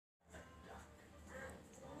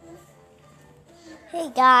Hey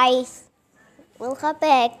guys, welcome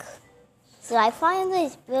back. So I find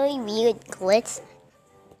this very weird glitch.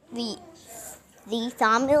 The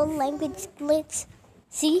Tamil language glitch.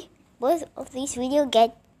 See, both of these videos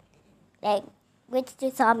get like glitch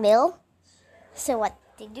to Tamil. So what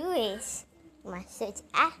to do is you must search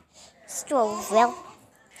Astro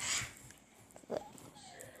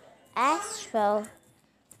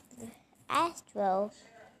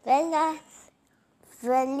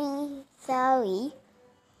Velisari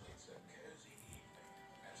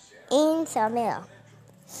in Tamil.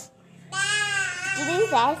 To do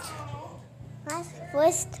that, must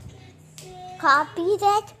first copy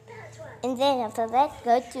that, and then after that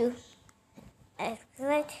go to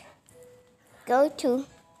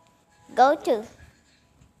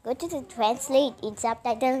the translate in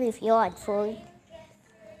subtitle if you're on phone.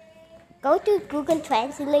 Go to Google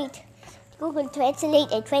Translate and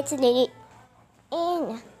translate it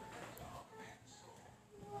in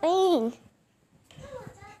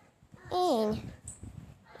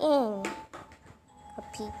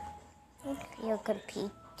your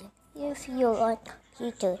computer. If you're on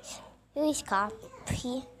computer, use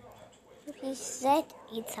copy. Set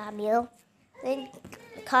in Tamil, then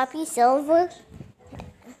copy silver,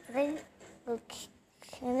 then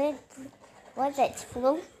once it's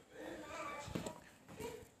full,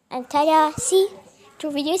 and ta-da! See, the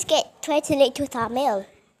videos get translated to Tamil.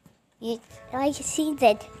 I see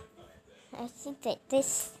that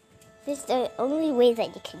this is the only way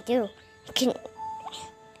that you can do. You can,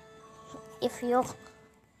 if you're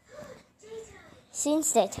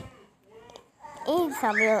since that in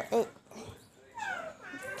Tamil,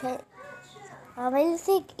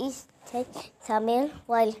 music is Tamil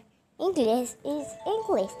while English is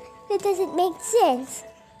English. That doesn't make sense.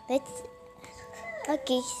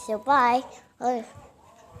 Okay, so bye.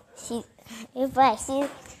 If I see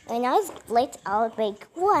when I was late, I'll make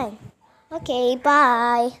one. Okay,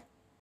 bye.